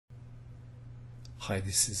Hi,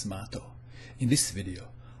 this is Mato. In this video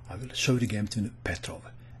I will show you the game between Petrov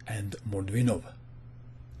and Mordvinov.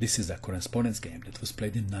 This is a correspondence game that was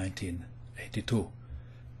played in 1982.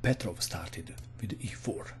 Petrov started with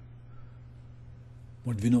e4.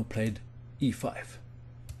 Mordvinov played e5.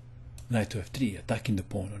 Knight to f3, attacking the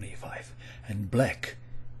pawn on e5, and black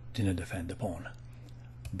didn't defend the pawn.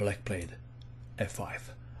 Black played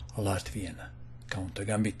f5, a Latvian counter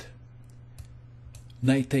gambit.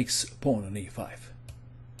 Knight takes pawn on e5.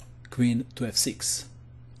 Queen to f6,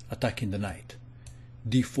 attacking the knight.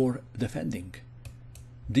 d4 defending.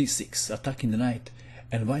 d6 attacking the knight,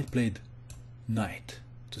 and white played knight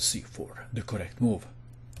to c4, the correct move.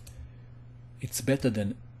 It's better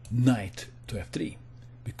than knight to f3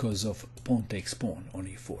 because of pawn takes pawn on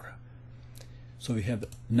e4. So we have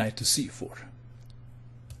knight to c4.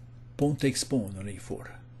 Pawn takes pawn on e4.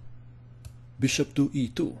 Bishop to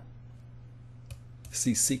e2.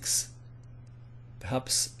 c6.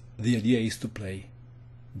 Perhaps the idea is to play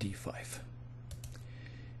d5.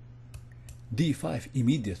 d5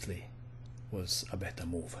 immediately was a better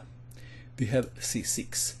move. We have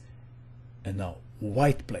c6, and now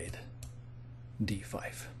white played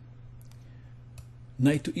d5.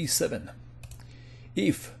 Knight to e7.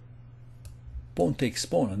 If pawn takes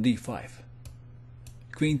pawn on d5,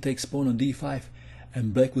 queen takes pawn on d5,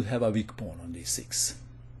 and black would have a weak pawn on d6.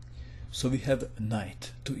 So we have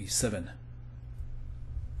knight to e7.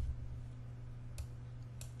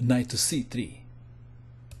 Knight to c3.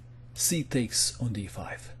 C takes on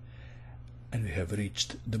d5, and we have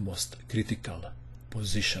reached the most critical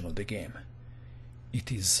position of the game.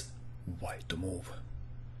 It is white to move.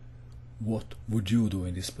 What would you do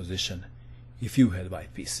in this position if you had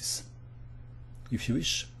white pieces? If you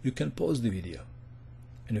wish, you can pause the video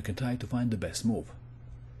and you can try to find the best move.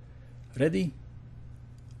 Ready?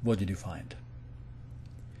 What did you find?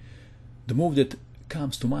 The move that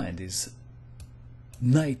comes to mind is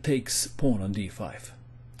knight takes pawn on d5.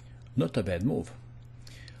 Not a bad move.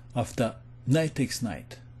 After knight takes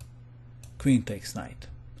knight, queen takes knight,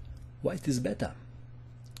 white is better.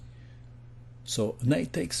 So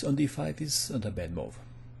knight takes on d5 is not a bad move.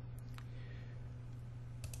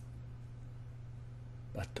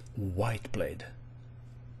 But white played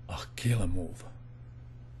a killer move,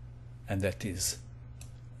 and that is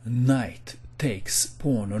knight takes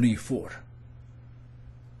pawn on e4.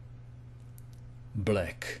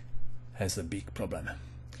 Black has a big problem.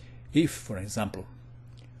 If, for example,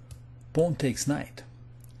 pawn takes knight,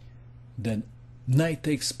 then knight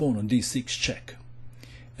takes pawn on d6 check,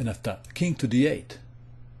 and after king to d8,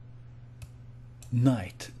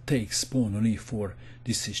 knight takes pawn on e4,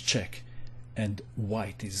 this is check, and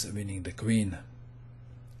white is winning the queen.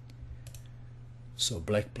 So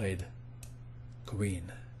black played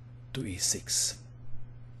queen to e6.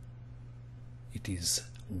 It is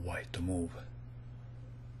white to move.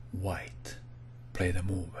 White played a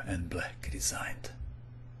move and black resigned.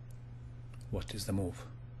 What is the move?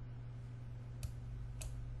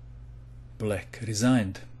 Black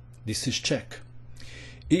resigned. This is check.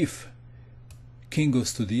 If king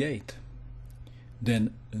goes to d8,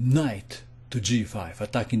 then knight to g5,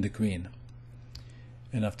 attacking the queen.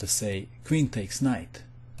 And after, say, queen takes knight,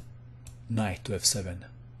 knight to f7,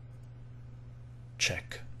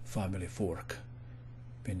 check, family fork,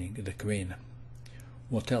 winning the queen.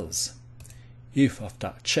 What else? If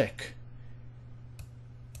after check,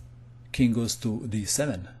 king goes to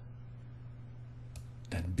d7,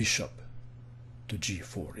 then bishop to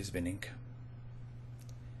g4 is winning.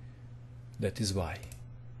 That is why,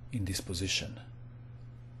 in this position,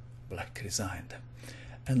 black resigned.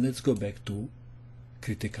 And let's go back to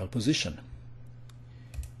critical position.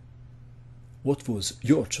 What was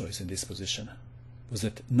your choice in this position? Was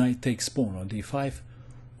it knight takes pawn on d5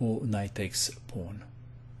 or knight takes pawn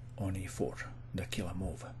on e4, the killer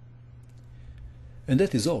move? And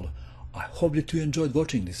that is all. I hope that you enjoyed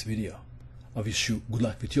watching this video. I wish you good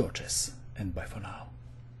luck with your chess, and bye for now.